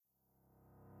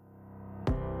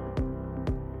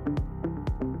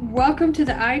Welcome to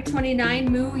the I-29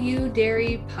 Moo U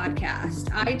Dairy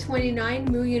Podcast. I-29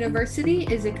 Moo University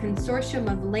is a consortium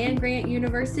of land-grant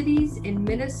universities in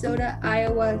Minnesota,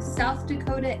 Iowa, South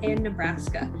Dakota, and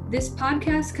Nebraska. This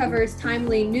podcast covers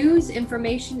timely news,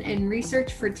 information, and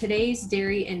research for today's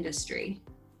dairy industry.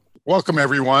 Welcome,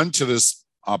 everyone, to this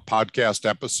podcast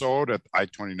episode at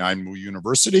I-29 Moo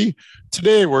University.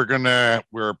 Today,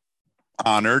 we're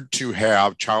honored to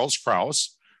have Charles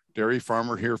Kraus, dairy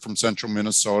farmer here from central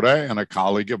Minnesota, and a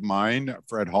colleague of mine,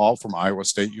 Fred Hall from Iowa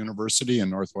State University in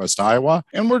Northwest Iowa.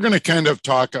 And we're going to kind of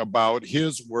talk about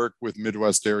his work with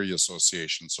Midwest Dairy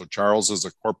Association. So Charles is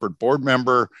a corporate board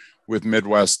member with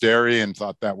Midwest Dairy and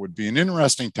thought that would be an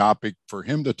interesting topic for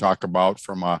him to talk about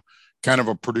from a kind of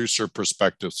a producer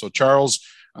perspective. So Charles,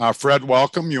 Fred,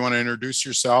 welcome. You want to introduce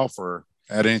yourself or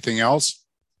add anything else?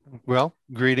 Well,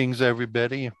 greetings,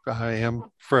 everybody. I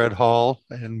am Fred Hall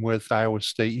and with Iowa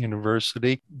State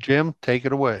University. Jim, take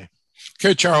it away.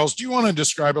 Okay, Charles, do you want to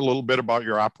describe a little bit about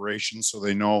your operation so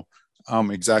they know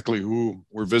exactly who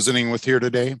we're visiting with here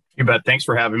today? You bet. Thanks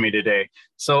for having me today.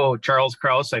 So Charles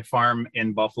Kraus, I farm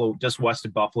in Buffalo, just west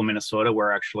of Buffalo, Minnesota.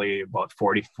 We're actually about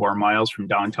 44 miles from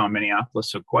downtown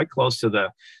Minneapolis, so quite close to the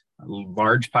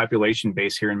large population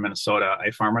base here in Minnesota.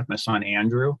 I farm with my son,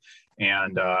 Andrew,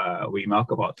 and we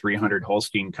milk about 300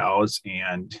 Holstein cows,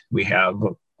 and we have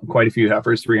quite a few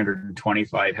heifers,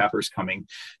 325 heifers coming.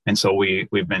 And so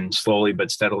we've been slowly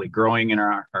but steadily growing in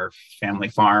our family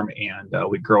farm, and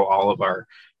we grow all of our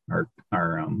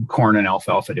corn and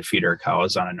alfalfa to feed our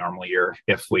cows on a normal year.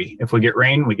 If we get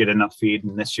rain, we get enough feed.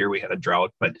 And this year we had a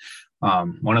drought, but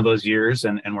one of those years,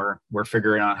 and we're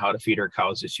figuring out how to feed our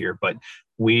cows this year. But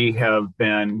we have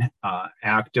been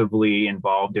actively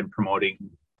involved in promoting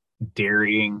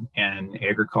dairying and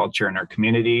agriculture in our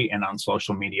community and on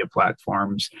social media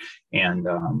platforms, and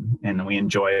we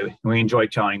enjoy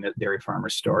telling the dairy farmer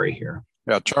story here.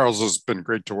 Yeah, Charles has been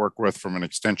great to work with from an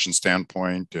extension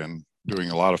standpoint and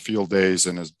doing a lot of field days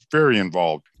and is very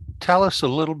involved. Tell us a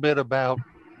little bit about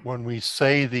when we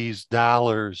say these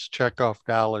dollars, checkoff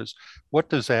dollars, what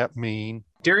does that mean?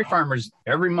 Dairy farmers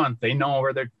every month, they know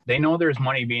there's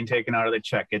money being taken out of the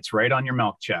check. It's right on your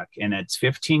milk check, and it's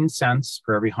 15 cents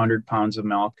for every 100 pounds of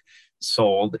milk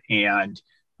sold. And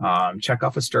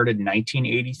checkoff was started in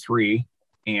 1983,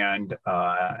 and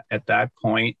at that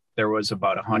point there was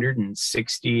about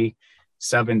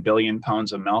 167 billion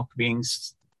pounds of milk being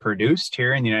produced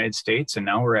here in the United States, and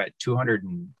now we're at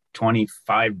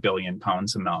 225 billion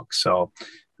pounds of milk. So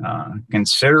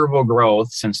considerable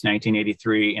growth since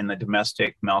 1983 in the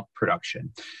domestic milk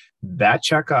production. That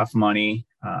checkoff money,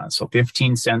 so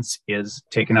 15 cents is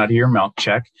taken out of your milk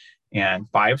check, and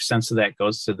 5 cents of that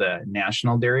goes to the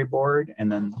National Dairy Board,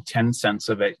 and then 10 cents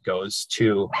of it goes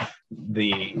to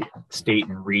the state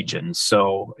and region.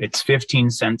 So it's 15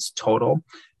 cents total.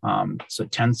 So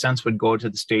 10 cents would go to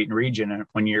the state and region. And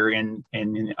when you're in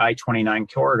the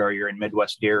I-29 corridor, you're in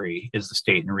Midwest Dairy is the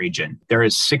state and region. There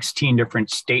is 16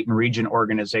 different state and region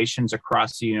organizations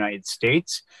across the United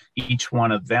States. Each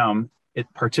one of them, it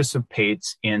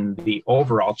participates in the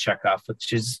overall checkoff,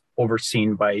 which is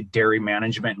overseen by Dairy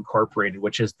Management Incorporated,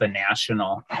 which is the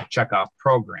national checkoff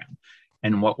program.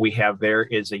 And what we have there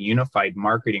is a unified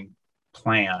marketing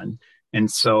plan. And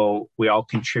so we all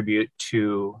contribute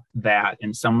to that.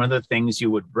 And some of the things you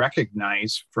would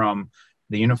recognize from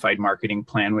the unified marketing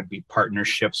plan would be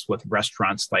partnerships with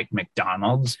restaurants like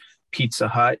McDonald's, Pizza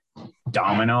Hut,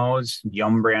 Domino's,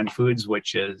 Yum Brand Foods,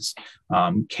 which is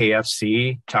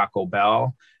KFC, Taco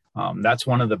Bell. That's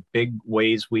one of the big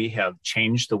ways we have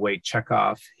changed the way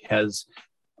checkoff has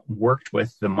worked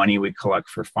with the money we collect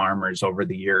for farmers over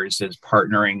the years, is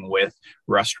partnering with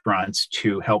restaurants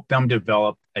to help them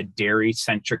develop a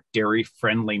dairy-centric,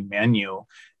 dairy-friendly menu.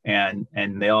 And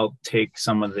they'll take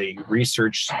some of the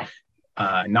research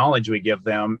knowledge we give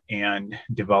them and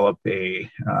develop a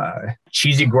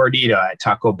cheesy gordita at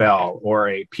Taco Bell, or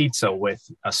a pizza with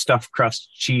a stuffed crust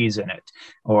cheese in it,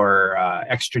 or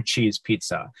extra cheese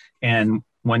pizza. And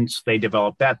once they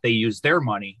develop that, they use their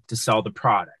money to sell the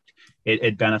product.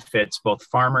 It benefits both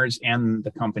farmers and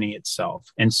the company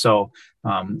itself. And so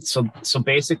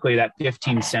basically that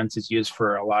 15 cents is used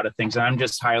for a lot of things. And I'm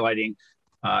just highlighting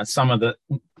some of the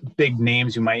big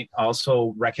names you might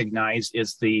also recognize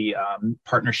is the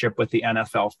partnership with the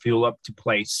NFL Fuel Up to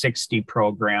Play 60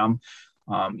 program.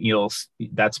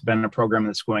 That's been a program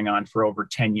that's going on for over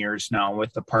 10 years now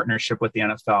with the partnership with the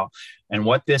NFL. And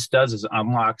what this does is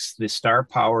unlocks the star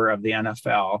power of the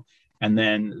NFL, and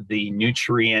then the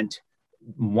nutrient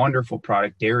wonderful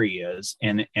product dairy is,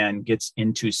 and gets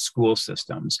into school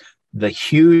systems. The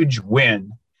huge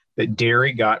win that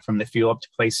dairy got from the Fuel Up to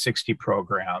Place 60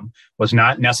 program was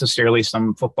not necessarily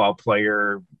some football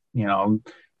player,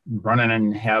 running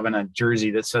and having a jersey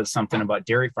that says something about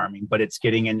dairy farming, but it's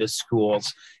getting into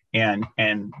schools. And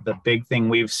the big thing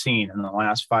we've seen in the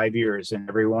last 5 years, and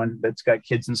everyone that's got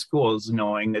kids in schools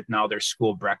knowing that now there's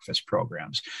school breakfast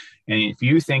programs. And if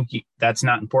you think that's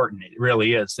not important, it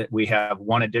really is, that we have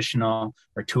 1 additional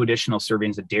or 2 additional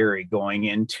servings of dairy going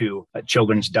into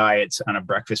children's diets on a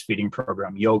breakfast feeding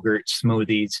program, yogurt,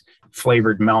 smoothies,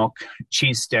 flavored milk,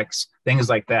 cheese sticks, things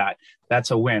like that.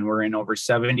 That's a win. We're in over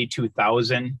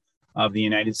 72,000 of the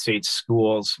United States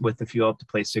schools with the Fuel Up to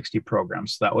Place 60 program.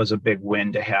 So that was a big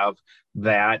win to have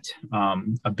that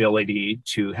ability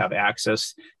to have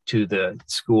access to the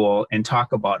school and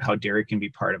talk about how dairy can be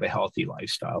part of a healthy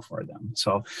lifestyle for them.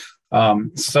 So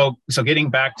getting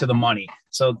back to the money.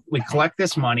 So we collect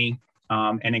this money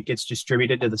and it gets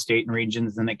distributed to the state and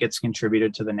regions, and it gets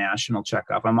contributed to the national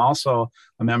checkoff. I'm also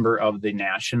a member of the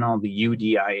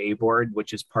UDIA board,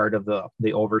 which is part of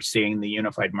the overseeing the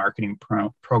unified marketing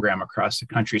program across the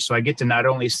country. So I get to not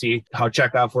only see how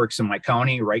checkoff works in my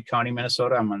county, Wright County,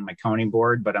 Minnesota. I'm on my county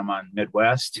board, but I'm on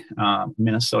Midwest,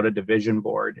 Minnesota division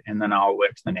board, and then all the way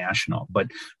up to the national. But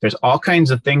there's all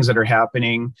kinds of things that are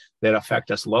happening that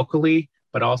affect us locally,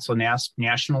 but also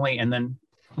nationally. And then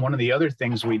one of the other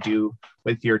things we do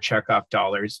with your checkoff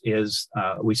dollars is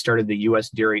we started the U.S.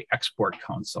 Dairy Export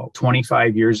Council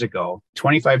 25 years ago.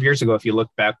 25 years ago, if you look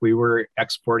back, we were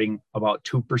exporting about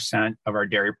 2% of our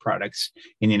dairy products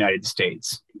in the United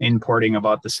States, importing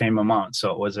about the same amount.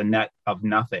 So it was a net of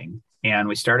nothing. And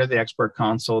we started the Export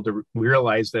Council to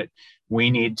realize that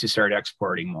we need to start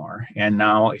exporting more. And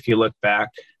now, if you look back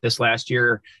this last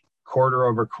year, quarter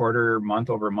over quarter, month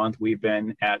over month, we've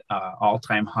been at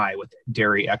all-time high with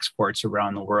dairy exports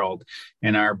around the world.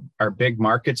 And our big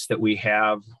markets that we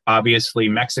have, obviously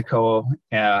Mexico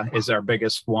is our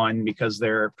biggest one because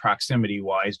they're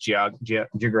proximity-wise,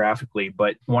 geographically.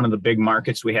 But one of the big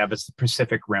markets we have is the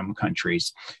Pacific Rim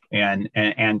countries and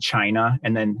China,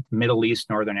 and then Middle East,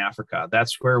 Northern Africa.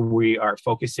 That's where we are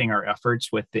focusing our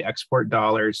efforts with the export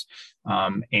dollars.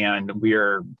 And we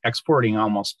are exporting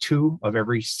almost 2 of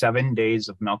every 7 days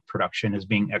of milk production is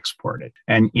being exported.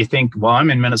 And you think, well,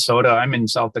 I'm in Minnesota, I'm in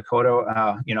South Dakota,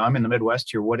 I'm in the Midwest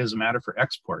here. What does it matter for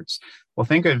exports? Well,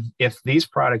 think of if these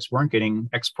products weren't getting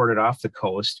exported off the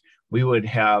coast, we would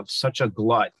have such a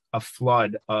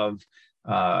flood of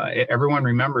everyone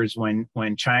remembers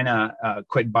when China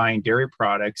quit buying dairy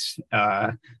products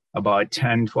about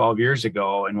 10, 12 years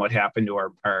ago, and what happened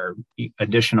to our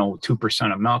additional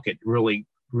 2% of milk. It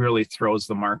really throws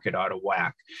the market out of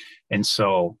whack. And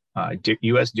so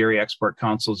U.S. Dairy Export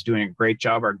Council is doing a great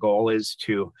job. Our goal is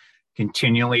to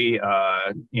continually,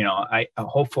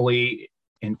 hopefully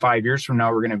in 5 years from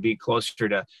now, we're going to be closer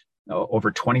to over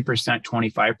 20%,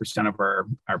 25% of our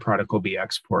product will be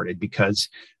exported, because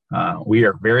we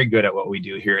are very good at what we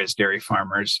do here as dairy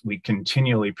farmers. We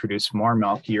continually produce more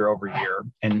milk year over year.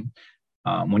 And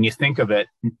when you think of it,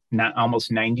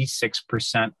 almost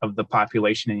 96% of the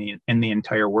population in the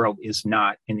entire world is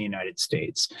not in the United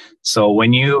States. So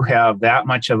when you have that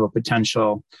much of a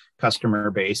potential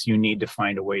customer base, you need to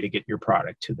find a way to get your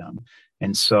product to them.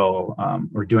 And so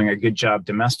we're doing a good job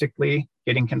domestically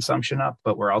getting consumption up,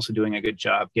 but we're also doing a good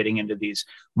job getting into these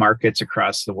markets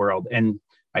across the world. And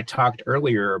I talked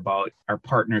earlier about our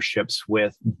partnerships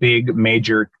with big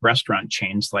major restaurant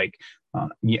chains like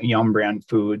Yum Brand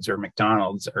Foods or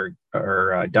McDonald's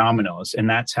or Domino's, and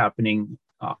that's happening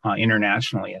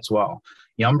internationally as well.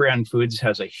 Yum Brand Foods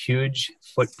has a huge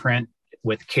footprint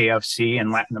with KFC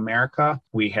in Latin America.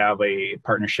 We have a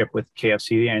partnership with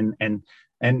KFC,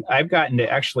 and I've gotten to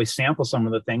actually sample some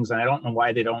of the things, and I don't know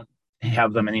why they don't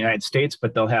have them in the United States,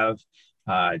 but they'll have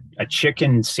a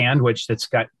chicken sandwich that's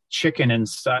got chicken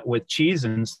inside with cheese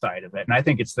inside of it. And I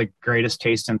think it's the greatest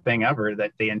tasting thing ever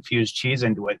that they infuse cheese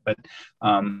into it. But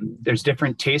there's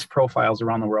different taste profiles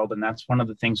around the world. And that's one of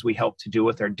the things we help to do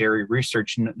with our dairy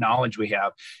research knowledge we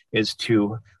have, is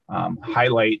to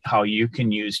highlight how you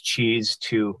can use cheese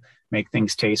to make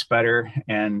things taste better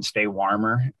and stay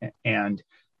warmer. And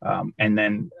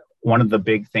then one of the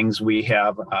big things we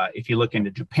have, if you look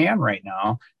into Japan right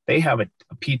now, they have a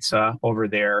pizza over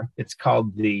there. It's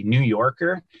called the New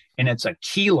Yorker, and it's a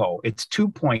kilo. It's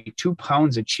 2.2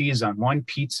 pounds of cheese on one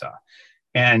pizza.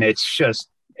 And it's just,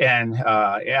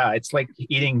 it's like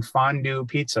eating fondue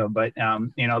pizza, but,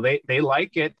 they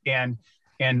like it. And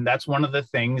that's one of the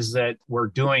things that we're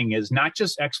doing, is not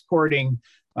just exporting.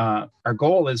 Our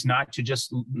goal is not to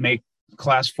just make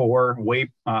class 4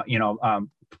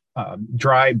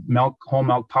 dry milk, whole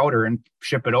milk powder and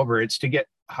ship it over. It's to get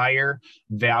higher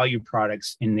value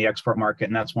products in the export market.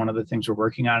 And that's one of the things we're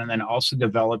working on. And then also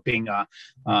developing a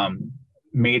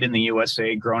made in the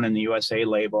USA, grown in the USA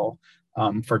label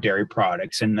for dairy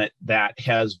products. And that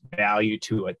has value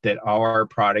to it, that our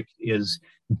product is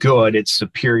good, it's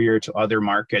superior to other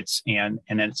markets, and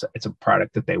it's a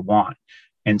product that they want.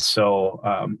 And so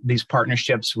these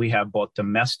partnerships, we have both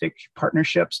domestic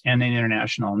partnerships and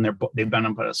international, and they've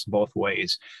benefited us both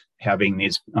ways having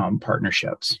these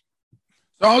partnerships.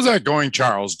 So how's that going,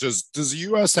 Charles? Does the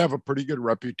U.S. have a pretty good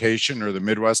reputation, or the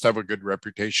Midwest have a good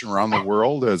reputation around the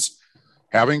world as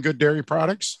having good dairy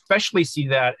products? Especially see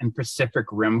that in Pacific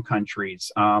Rim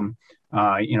countries.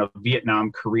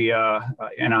 Vietnam, Korea,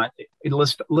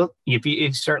 if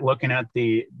you start looking at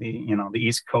the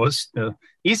East Coast, of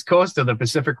the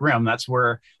Pacific Rim, that's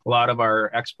where a lot of our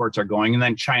exports are going. And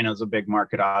then China is a big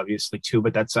market, obviously, too,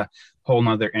 but that's a whole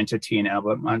nother entity in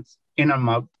and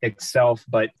of itself.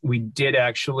 But we did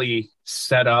actually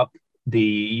set up the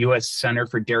U.S. Center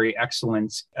for Dairy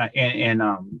Excellence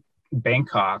in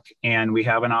Bangkok, and we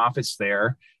have an office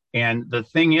there. And the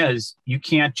thing is, you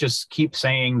can't just keep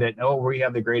saying that, oh, we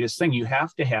have the greatest thing. You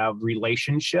have to have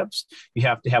relationships. You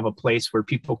have to have a place where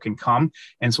people can come.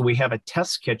 And so we have a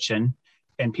test kitchen,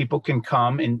 and people can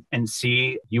come and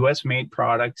see U.S. made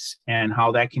products and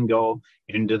how that can go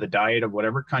into the diet of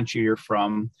whatever country you're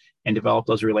from, and develop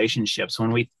those relationships.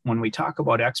 When we talk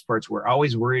about exports, we're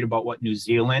always worried about what New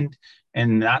Zealand,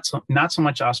 and not so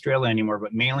much Australia anymore,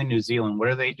 but mainly New Zealand, what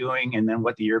are they doing? And then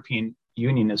what the European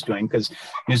Union is doing, because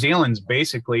New Zealand's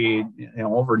basically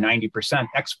over 90%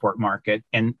 export market,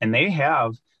 and they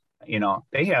have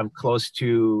close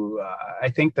to I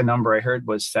think the number I heard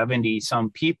was 70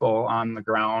 some people on the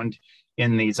ground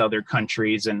in these other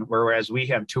countries, and whereas we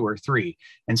have 2 or 3.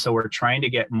 And so we're trying to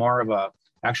get more of a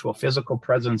actual physical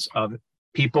presence of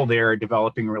people there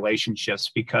developing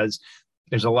relationships, because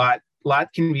there's a lot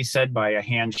can be said by a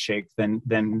handshake than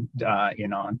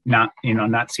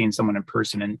not seeing someone in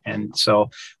person. And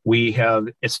so we have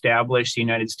established, the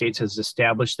United States has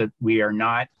established that we are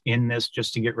not in this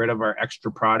just to get rid of our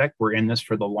extra product. We're in this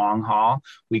for the long haul.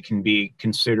 We can be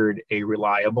considered a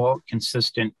reliable,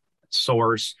 consistent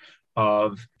source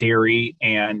of dairy,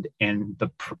 and the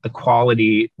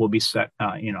quality will be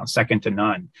second to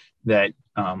none. That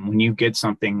when you get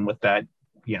something with that,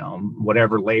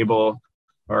 whatever label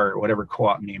or whatever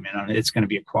co-op name on it, it's going to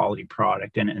be a quality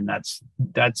product, and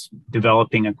that's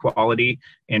developing a quality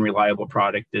and reliable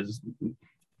product is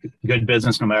good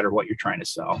business no matter what you're trying to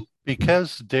sell.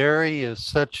 Because dairy is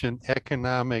such an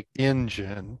economic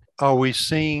engine, are we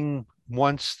seeing,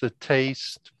 once the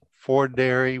taste for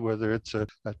dairy, whether it's a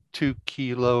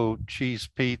 2-kilo cheese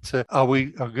pizza, are we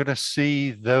going to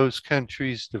see those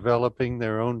countries developing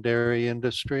their own dairy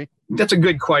industry? That's a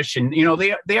good question.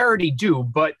 They already do,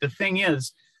 but the thing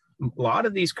is, a lot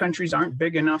of these countries aren't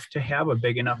big enough to have a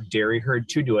big enough dairy herd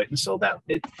to do it. And so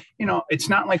it's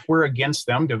not like we're against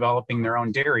them developing their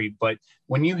own dairy, but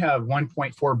when you have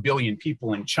 1.4 billion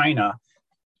people in China,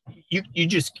 you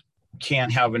just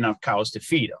can't have enough cows to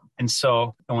feed them. And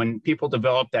so when people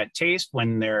develop that taste,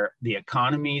 when the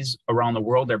economies around the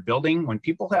world are building, when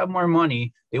people have more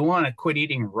money, they want to quit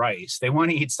eating rice. They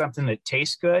want to eat something that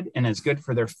tastes good and is good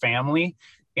for their family,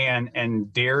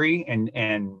 and dairy and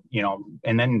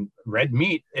then red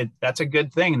meat. That's a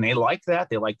good thing. And they like that.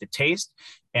 They like the taste,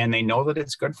 and they know that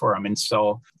it's good for them. And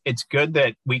so it's good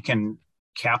that we can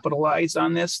capitalize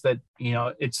on this, that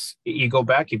you go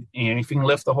back, if you can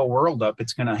lift the whole world up,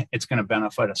 it's gonna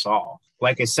benefit us all.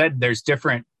 Like I said, there's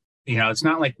different, it's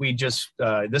not like we just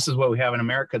this is what we have in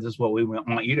America, this is what we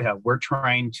want you to have. We're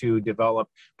trying to develop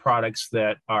products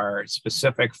that are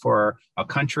specific for a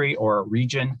country or a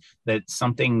region, that's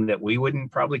something that we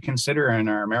wouldn't probably consider in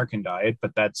our American diet,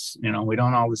 but that's we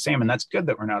don't all the same. And that's good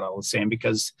that we're not all the same,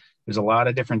 because there's a lot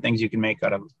of different things you can make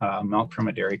out of milk from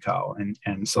a dairy cow.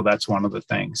 And so that's one of the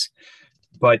things.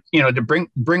 But, to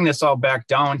bring this all back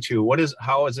down to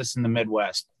how is this in the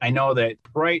Midwest? I know that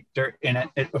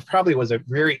it probably was a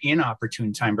very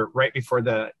inopportune time, but right before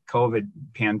the COVID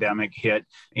pandemic hit,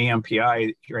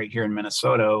 AMPI right here in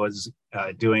Minnesota was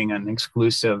doing an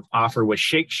exclusive offer with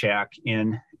Shake Shack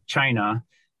in China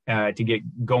to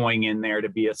get going in there to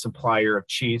be a supplier of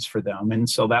cheese for them. And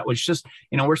so that was just,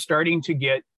 we're starting to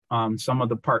get some of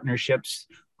the partnerships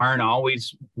aren't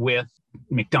always with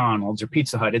McDonald's or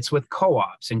Pizza Hut. It's with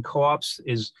co-ops, and co-ops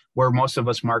is where most of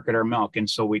us market our milk. And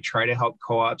so we try to help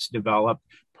co-ops develop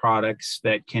products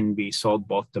that can be sold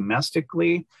both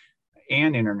domestically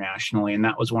and internationally. And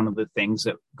that was one of the things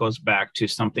that goes back to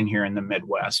something here in the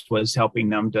Midwest, was helping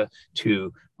them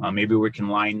to maybe we can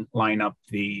line up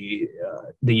the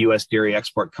U.S. Dairy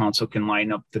Export Council can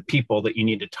line up the people that you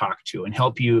need to talk to and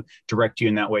help you, direct you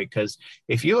in that way. Because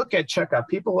if you look at checkoff,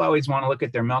 people always want to look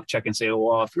at their milk check and say,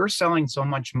 well, if you're selling so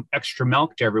much extra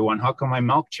milk to everyone, how come my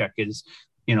milk check is,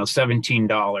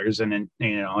 $17 and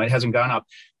it hasn't gone up?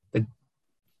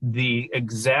 The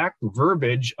exact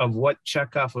verbiage of what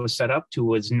checkoff was set up to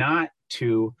was not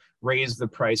to raise the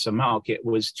price of milk. It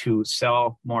was to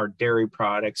sell more dairy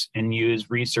products and use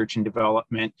research and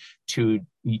development to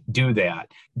do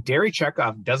that. Dairy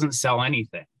checkoff doesn't sell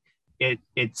anything. It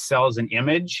sells an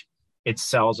image, it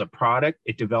sells a product,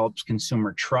 it develops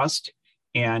consumer trust,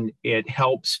 and it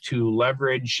helps to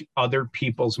leverage other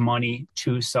people's money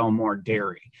to sell more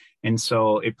dairy. And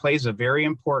so it plays a very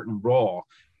important role.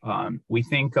 We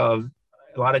think of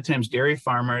a lot of times dairy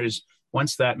farmers,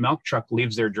 once that milk truck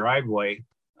leaves their driveway,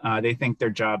 they think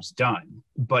their job's done,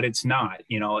 but it's not.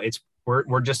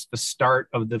 We're just the start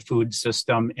of the food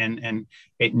system, and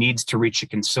it needs to reach a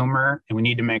consumer, and we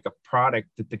need to make a product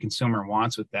that the consumer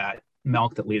wants with that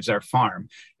milk that leaves our farm.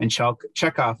 And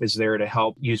checkoff is there to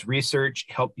help use research,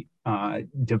 help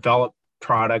develop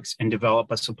products, and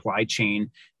develop a supply chain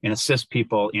and assist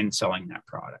people in selling that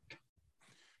product.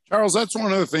 Charles, that's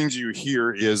one of the things you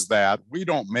hear, is that we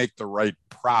don't make the right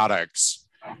products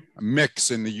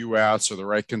mix in the U.S. or the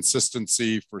right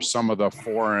consistency for some of the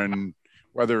foreign,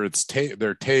 whether it's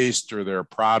their taste or their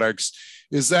products.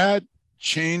 Is that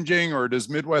changing, or does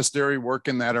Midwest Dairy work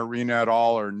in that arena at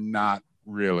all, or not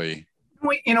really?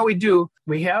 We do.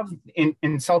 We have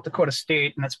in South Dakota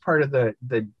State, and that's part of the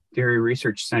Dairy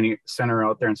Research Center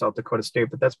out there in South Dakota State,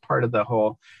 but that's part of the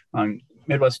whole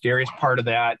Midwest Dairy is part of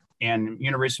that, and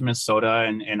University of Minnesota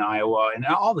and Iowa and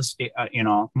all the state,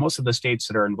 most of the states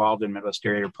that are involved in Midwest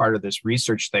Dairy are part of this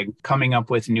research thing, coming up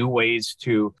with new ways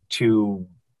to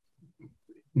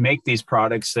make these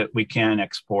products that we can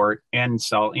export and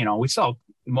sell. We sell,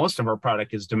 most of our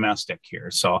product is domestic here.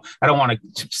 So I don't want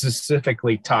to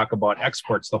specifically talk about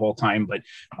exports the whole time, but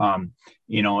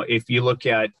if you look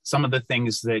at some of the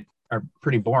things that are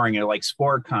pretty boring, like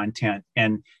spore content,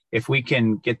 and if we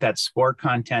can get that spore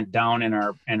content down in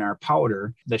our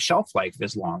powder, the shelf life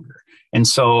is longer. And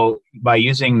so by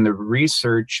using the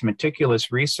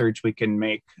meticulous research, we can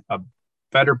make a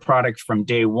better product from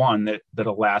day one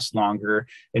that'll last longer.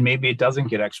 And maybe it doesn't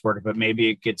get exported, but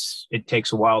maybe it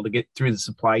takes a while to get through the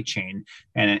supply chain,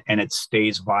 and it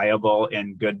stays viable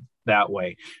and good that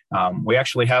way. We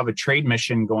actually have a trade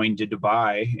mission going to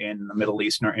Dubai in the Middle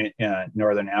East,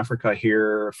 Northern Africa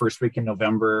here, first week in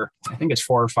November. I think it's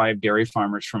 4 or 5 dairy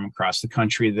farmers from across the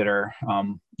country that are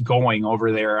going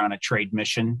over there on a trade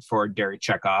mission for dairy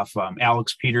checkoff.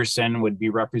 Alex Peterson would be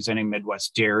representing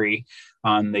Midwest Dairy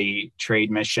on the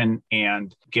trade mission,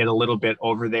 and get a little bit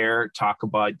over there, talk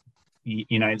about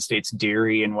United States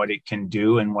dairy and what it can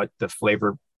do, and what the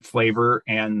flavor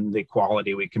and the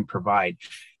quality we can provide.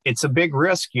 It's a big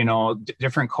risk,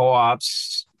 different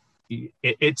co-ops.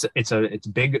 It's a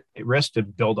big risk to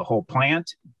build a whole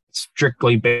plant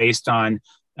strictly based on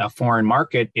a foreign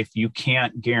market if you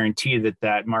can't guarantee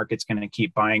that market's going to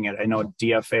keep buying it. I know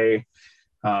DFA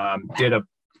did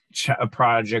a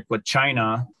project with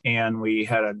China, and we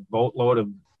had a boatload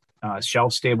of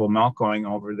shelf-stable milk going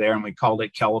over there, and we called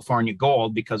it California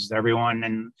Gold because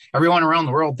everyone around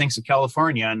the world thinks of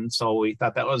California, and so we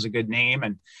thought that was a good name,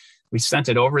 and we sent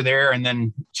it over there, and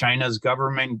then China's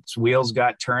government's wheels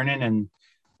got turning, and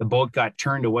the boat got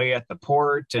turned away at the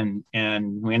port, and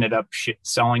we ended up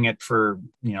selling it for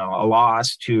a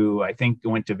loss to, I think it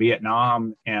went to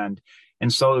Vietnam, and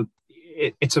so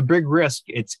it's a big risk.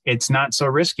 It's not so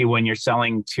risky when you're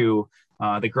selling to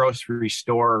the grocery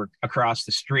store across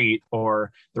the street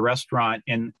or the restaurant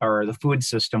or the food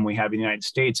system we have in the United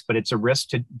States, but it's a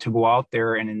risk to go out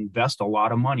there and invest a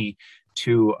lot of money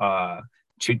to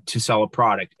sell a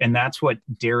product. And that's what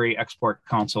Dairy Export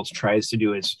Council tries to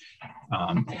do, is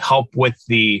help with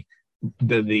the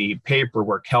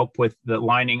paperwork, help with the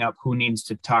lining up who needs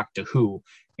to talk to who,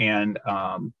 and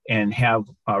have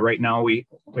right now we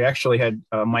actually had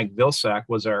Mike Vilsack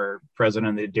was our president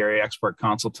of the Dairy Export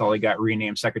Council till he got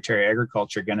renamed Secretary of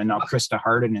Agriculture again, and now Krista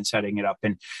Harden is heading it up,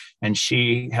 and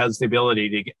she has the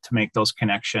ability to make those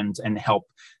connections and help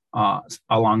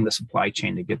along the supply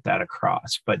chain to get that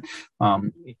across. But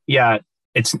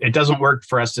it doesn't work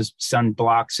for us to send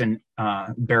blocks and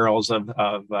barrels of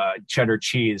cheddar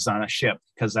cheese on a ship,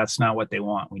 because that's not what they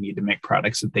want. We need to make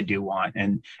products that they do want,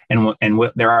 and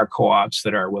there are co-ops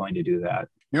that are willing to do that.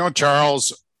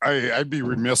 Charles, I'd be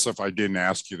remiss if I didn't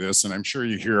ask you this, and I'm sure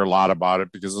you hear a lot about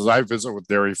it because as I visit with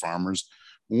dairy farmers,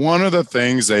 one of the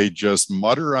things they just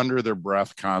mutter under their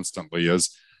breath constantly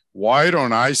is, why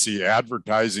don't I see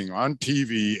advertising on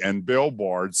TV and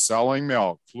billboards selling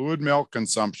milk? Fluid milk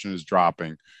consumption is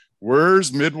dropping.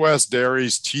 Where's Midwest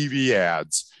Dairy's TV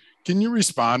ads? Can you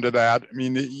respond to that? I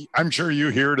mean, I'm sure you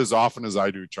hear it as often as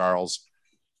I do, Charles.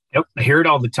 Yep, I hear it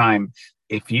all the time.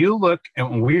 If you look,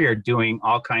 and we are doing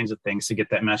all kinds of things to get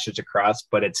that message across,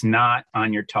 but it's not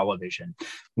on your television.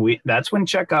 That's when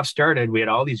Checkoff started. We had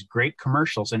all these great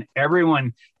commercials, and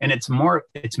everyone, and it's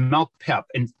Milk Pep,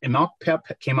 and Milk Pep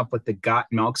came up with the Got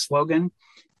Milk slogan,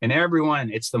 and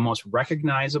everyone, it's the most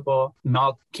recognizable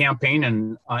milk campaign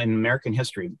in American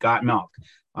history. Got Milk.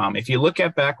 If you look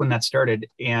at back when that started,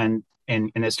 and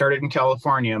it started in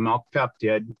California, Milk Pep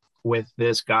did with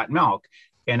this Got Milk.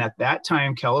 And at that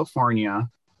time, California,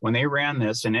 when they ran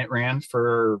this, and it ran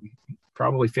for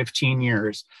probably 15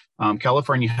 years,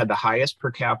 California had the highest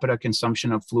per capita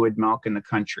consumption of fluid milk in the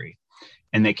country.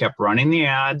 And they kept running the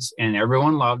ads, and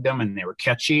everyone loved them, and they were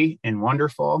catchy and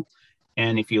wonderful.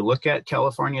 And if you look at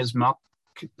California's milk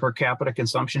per capita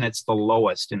consumption, it's the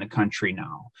lowest in the country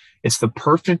now. It's the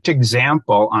perfect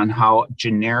example on how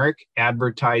generic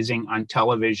advertising on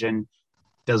television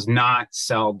does not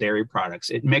sell dairy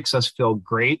products. It makes us feel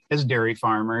great as dairy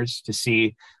farmers to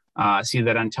see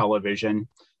that on television,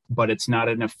 but it's not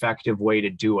an effective way to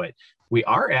do it. We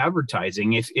are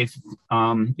advertising. If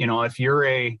you're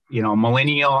a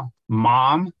millennial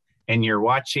mom and you're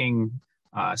watching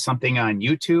something on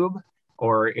YouTube,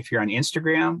 or if you're on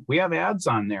Instagram, we have ads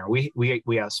on there. We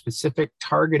have specific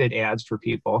targeted ads for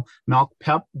people. Milk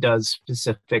Pep does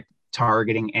specific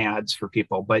targeting ads for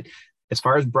people, but as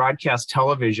far as broadcast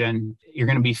television, you're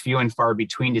going to be few and far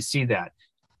between to see that.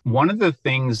 One of the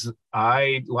things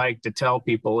I like to tell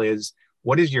people is,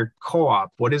 what is your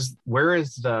co-op? Where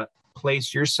is the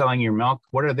place you're selling your milk?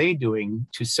 What are they doing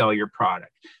to sell your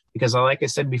product? Because like I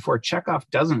said before, Checkoff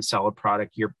doesn't sell a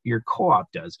product, your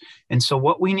co-op does. And so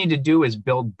what we need to do is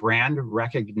build brand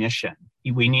recognition.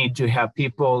 We need to have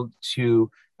people to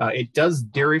it does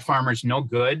dairy farmers no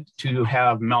good to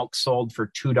have milk sold for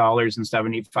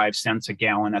 $2.75 a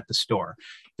gallon at the store.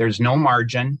 There's no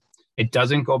margin. It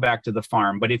doesn't go back to the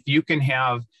farm. But if you can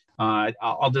have, I'm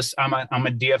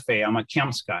a DFA, I'm a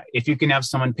Kemp's guy. If you can have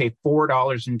someone pay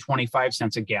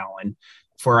 $4.25 a gallon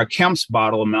for a Kemp's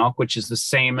bottle of milk, which is the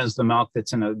same as the milk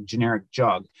that's in a generic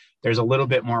jug, there's a little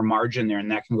bit more margin there,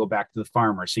 and that can go back to the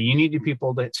farmer. So you need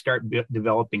people to start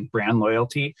developing brand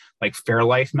loyalty, like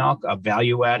Fairlife milk, a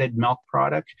value-added milk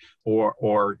product,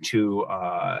 or to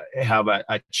have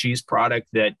a cheese product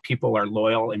that people are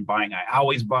loyal in buying. I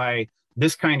always buy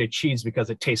this kind of cheese because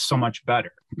it tastes so much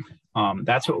better.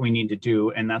 That's what we need to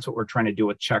do, and that's what we're trying to do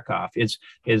with Checkoff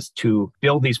is to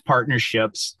build these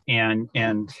partnerships and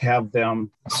have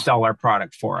them sell our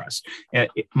product for us.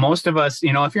 Most of us,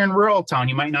 if you're in rural town,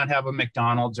 you might not have a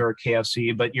McDonald's or a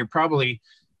KFC, but you're probably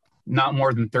not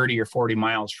more than 30 or 40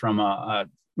 miles from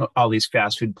all these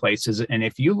fast food places. And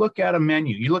if you look at a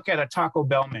menu, you look at a Taco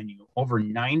Bell menu, over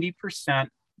 90%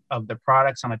 of the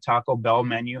products on a Taco Bell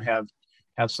menu have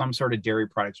some sort of dairy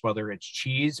products, whether it's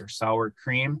cheese or sour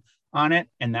cream on it.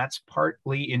 And that's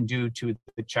partly due to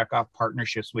the Checkoff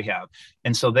partnerships we have.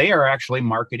 And so they are actually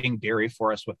marketing dairy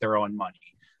for us with their own money.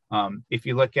 If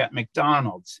you look at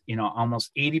McDonald's,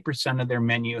 almost 80% of their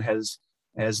menu has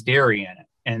dairy in it.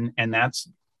 And that's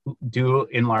due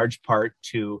in large part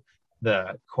to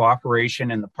the cooperation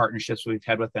and the partnerships we've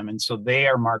had with them. And so they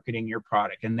are marketing your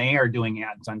product, and they are doing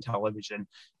ads on television,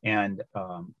 and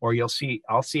or I'll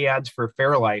see ads for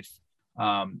Fairlife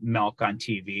milk on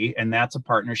TV. And that's a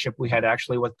partnership we had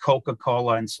actually with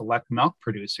Coca-Cola and select milk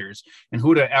producers. And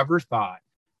who'd have ever thought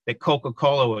that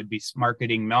Coca-Cola would be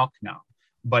marketing milk now?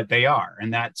 But they are.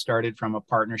 And that started from a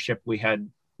partnership we had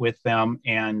with them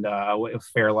and with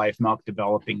Fairlife milk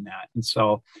developing that. And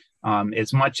so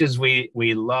as much as we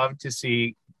love to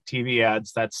see TV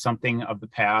ads, that's something of the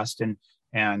past, and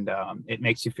it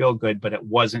makes you feel good, but it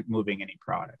wasn't moving any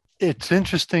product. It's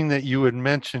interesting that you would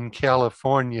mention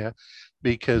California,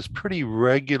 because pretty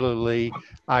regularly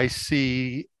I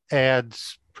see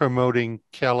ads promoting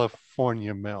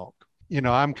California milk.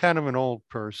 I'm kind of an old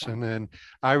person, and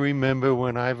I remember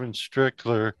when Ivan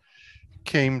Strickler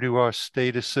came to our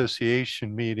state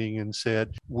association meeting and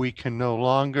said, we can no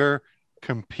longer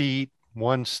compete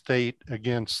one state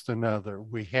against another.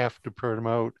 We have to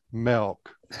promote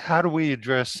milk. How do we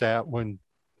address that when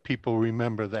people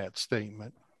remember that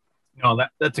statement?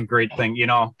 That's a great thing. We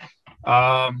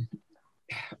have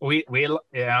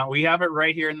it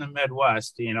right here in the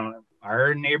Midwest.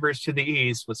 our neighbors to the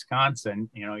east, Wisconsin,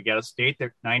 you know, you got a state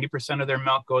that 90% of their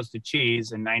milk goes to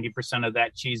cheese and 90% of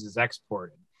that cheese is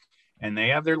exported. And they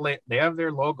have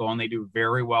their logo and they do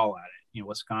very well at it. You know,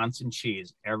 Wisconsin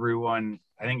cheese, I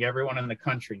think everyone in the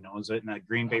country knows it. And the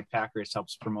Green Bay Packers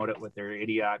helps promote it with their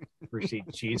idiocracy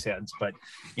cheese heads. But,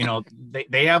 you know,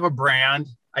 they have a brand.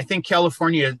 I think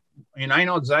California, and I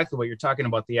know exactly what you're talking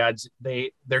about, the ads,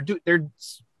 they're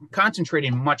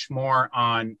concentrating much more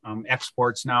on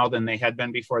exports now than they had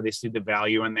been before. They see the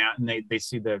value in that, and they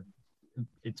see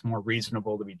it's more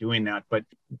reasonable to be doing that. But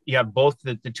you have both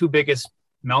the two biggest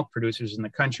milk producers in the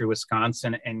country,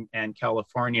 Wisconsin and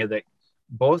California, that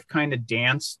both kind of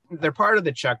dance. They're part of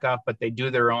the checkoff, but they do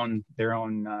their own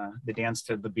they dance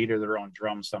to the beat of their own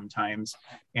drum sometimes,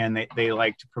 and they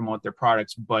like to promote their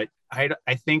products. But I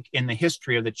think in the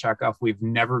history of the checkoff, we've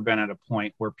never been at a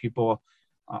point where people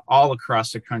all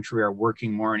across the country are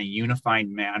working more in a unified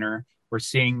manner. We're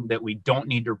seeing that we don't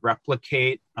need to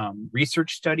replicate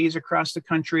research studies across the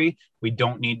country. We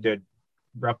don't need to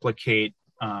replicate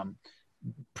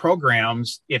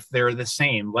programs if they're the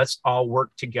same. Let's all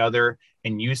work together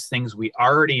and use things we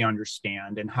already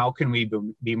understand, and how can we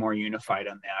be more unified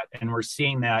on that. And we're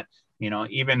seeing that, you know,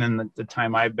 even in the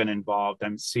time I've been involved,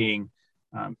 I'm seeing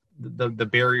the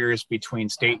barriers between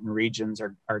state and regions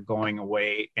are going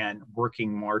away and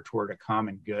working more toward a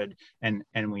common good. And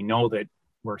we know that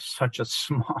we're such a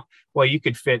small, well, you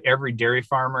could fit every dairy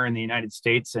farmer in the United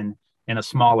States in a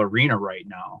small arena right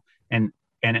now. And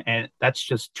that's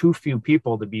just too few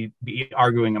people to be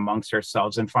arguing amongst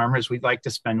ourselves. And farmers, we'd like to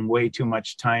spend way too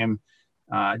much time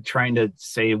trying to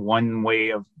say one way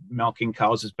of milking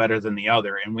cows is better than the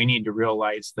other. And we need to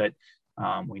realize that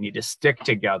we need to stick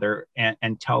together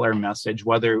and tell our message,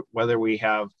 whether we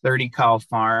have 30 cow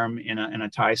farm in a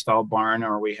tie stall barn,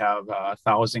 or we have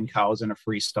 1,000 cows in a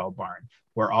freestall barn.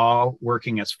 We're all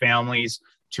working as families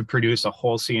to produce a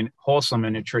wholesome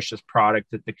and nutritious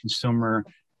product that the consumer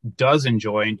does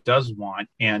enjoy and does want,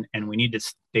 and we need to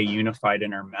stay unified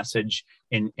in our message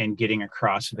and getting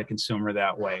across to the consumer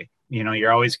that way. You know,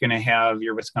 you're always going to have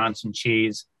your Wisconsin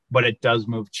cheese, but it does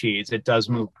move cheese. It does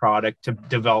move product. To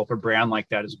develop a brand like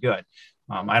that is good.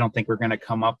 I don't think we're going to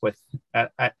come up with,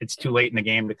 it's too late in the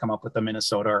game to come up with a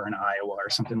Minnesota or an Iowa or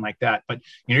something like that. But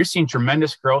you're seeing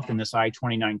tremendous growth in this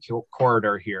I-29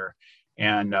 corridor here.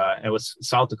 And it was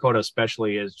South Dakota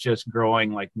especially is just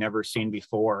growing like never seen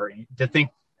before. To think,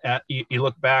 you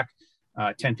look back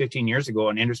 10, 15 years ago,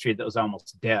 an industry that was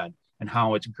almost dead, and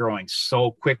how it's growing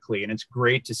so quickly. And it's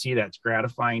great to see that. It's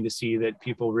gratifying to see that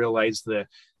people realize the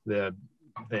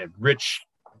rich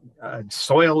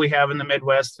soil we have in the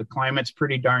Midwest. The climate's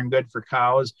pretty darn good for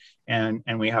cows, and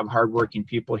we have hardworking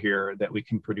people here that we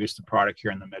can produce the product here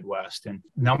in the Midwest. And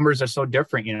numbers are so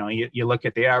different. You know, you look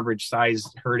at the average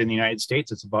size herd in the United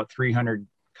States, it's about 300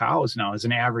 cows now is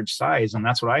an average size. And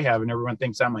that's what I have. And everyone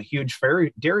thinks I'm a huge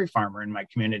dairy farmer in my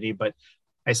community, but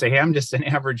I say, hey, I'm just an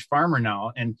average farmer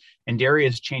now. And dairy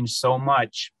has changed so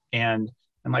much. And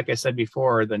like I said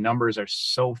before, the numbers are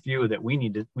so few that we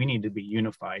need to be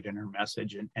unified in our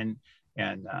message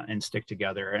and stick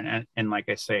together. And like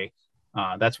I say,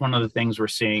 that's one of the things we're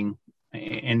seeing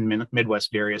in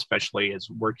Midwest dairy, especially, is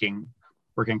working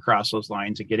across those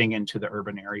lines and getting into the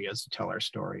urban areas to tell our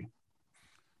story.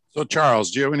 So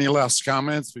Charles, do you have any last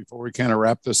comments before we kind of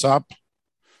wrap this up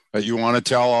that you want to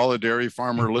tell all the dairy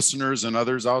farmer listeners and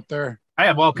others out there? I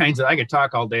have all kinds of, I could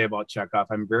talk all day about checkoff.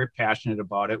 I'm very passionate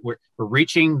about it. We're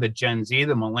reaching the Gen Z,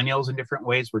 the millennials in different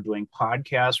ways. We're doing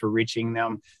podcasts. We're reaching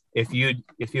them. If you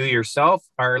yourself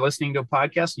are listening to a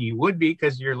podcast, and you would be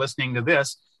because you're listening to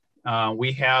this,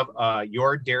 we have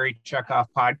Your Dairy Checkoff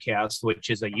podcast, which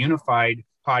is a unified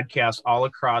podcast all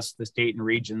across the state and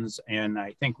regions. And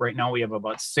I think right now we have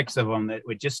about 6 of them that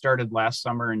we just started last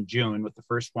summer in June with the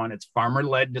first one. It's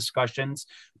farmer-led discussions,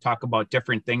 talk about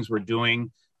different things we're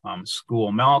doing.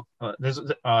 School milk.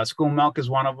 School milk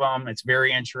is one of them. It's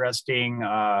very interesting.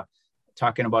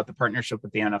 Talking about the partnership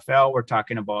with the NFL. We're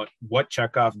talking about what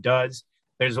checkoff does.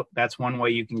 That's one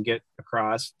way you can get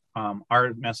across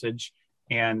our message.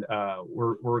 And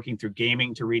we're working through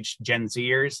gaming to reach Gen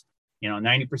Zers. You know,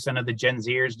 90% of the Gen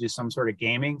Zers do some sort of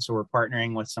gaming. So we're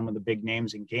partnering with some of the big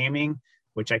names in gaming,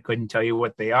 which I couldn't tell you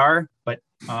what they are, but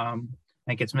I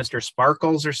think it's Mr.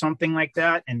 Sparkles or something like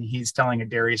that. And he's telling a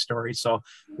dairy story. So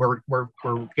we're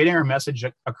getting our message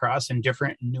across in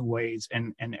different new ways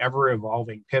and ever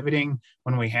evolving, pivoting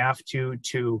when we have to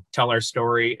tell our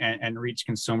story and reach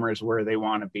consumers where they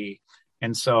want to be.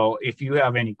 And so if you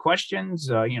have any questions,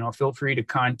 feel free to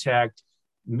contact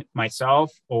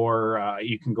myself, or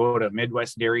you can go to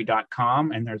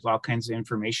midwestdairy.com and there's all kinds of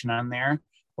information on there,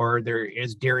 or there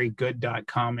is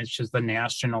dairygood.com. It's just the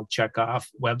national checkoff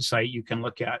website you can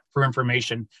look at for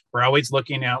information. We're always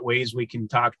looking at ways we can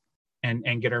talk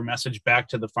and get our message back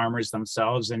to the farmers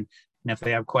themselves. And if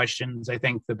they have questions, I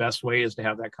think the best way is to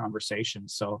have that conversation.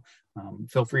 So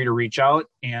feel free to reach out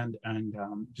and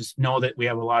just know that we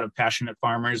have a lot of passionate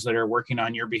farmers that are working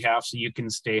on your behalf so you can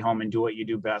stay home and do what you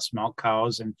do best, milk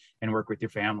cows and work with your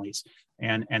families.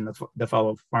 And the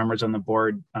fellow farmers on the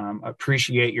board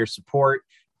appreciate your support.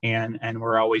 And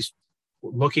we're always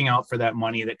looking out for that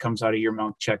money that comes out of your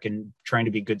milk check and trying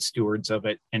to be good stewards of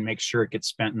it and make sure it gets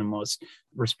spent in the most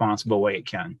responsible way it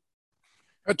can.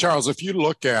 Charles, if you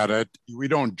look at it, we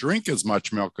don't drink as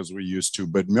much milk as we used to,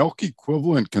 but milk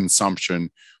equivalent consumption,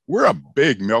 we're a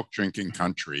big milk drinking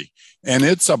country. And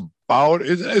it's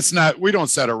not, we don't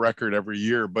set a record every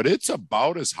year, but it's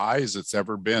about as high as it's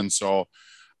ever been. So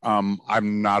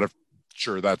I'm not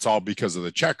sure that's all because of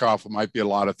the checkoff. It might be a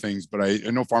lot of things, but I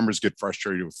know farmers get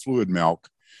frustrated with fluid milk.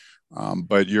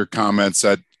 But your comments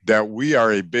that we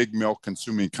are a big milk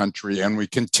consuming country and we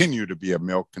continue to be a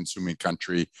milk consuming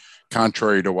country,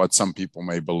 contrary to what some people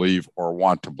may believe or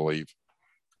want to believe.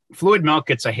 Fluid milk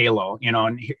gets a halo,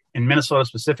 and in Minnesota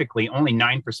specifically, only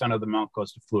 9% of the milk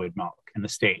goes to fluid milk in the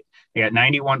state. Yet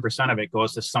 91% of it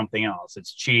goes to something else.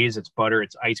 It's cheese, it's butter,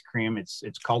 it's ice cream, it's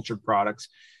cultured products.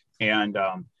 And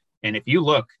if you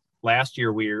look, last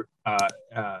year we were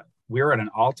at an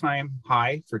all-time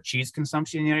high for cheese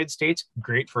consumption in the United States.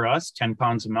 Great for us, 10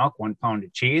 pounds of milk, 1 pound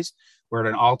of cheese. We're at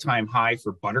an all-time high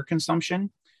for butter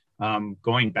consumption.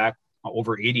 Going back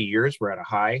over 80 years, we're at a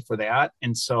high for that.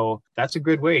 And so that's a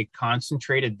good way.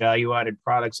 Concentrated value-added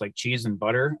products like cheese and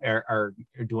butter are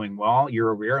doing well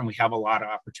year over year. And we have a lot of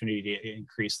opportunity to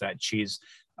increase that cheese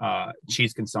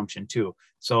consumption too.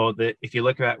 So that if you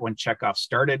look at when checkoff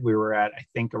started, we were at, I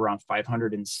think, around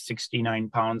 569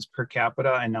 pounds per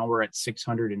capita. And now we're at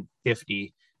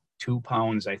 652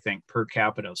 pounds, I think, per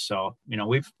capita. So,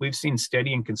 we've seen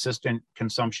steady and consistent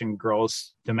consumption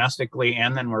growth domestically,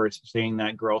 and then we're seeing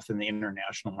that growth in the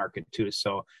international market too.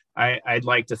 So I'd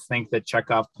like to think that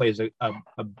checkoff plays a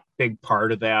big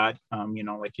part of that.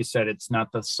 Like you said, it's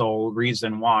not the sole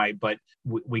reason why, but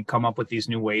we come up with these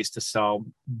new ways to sell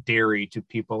dairy to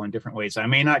people in different ways. I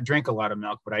may not drink a lot of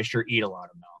milk, but I sure eat a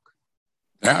lot of milk.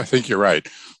 Yeah, I think you're right.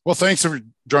 Well, thanks for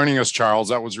joining us, Charles.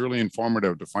 That was really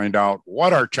informative to find out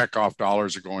what our checkoff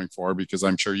dollars are going for, because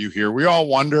I'm sure we all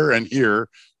wonder and hear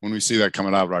when we see that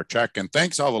coming out of our check. And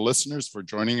thanks all the listeners for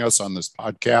joining us on this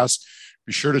podcast.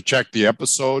 Be sure to check the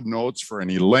episode notes for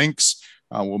any links.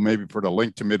 We'll maybe put a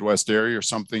link to Midwest Dairy or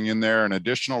something in there and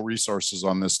additional resources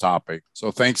on this topic.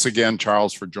 So thanks again,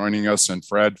 Charles, for joining us, and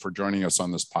Fred for joining us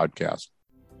on this podcast.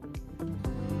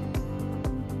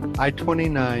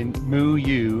 I-29 Moo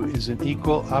is an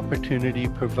equal opportunity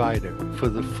provider. For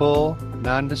the full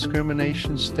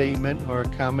non-discrimination statement or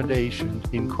accommodation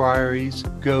inquiries,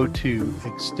 go to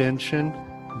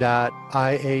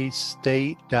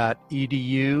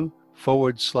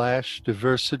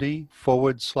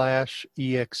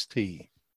extension.iastate.edu/diversity/EXT.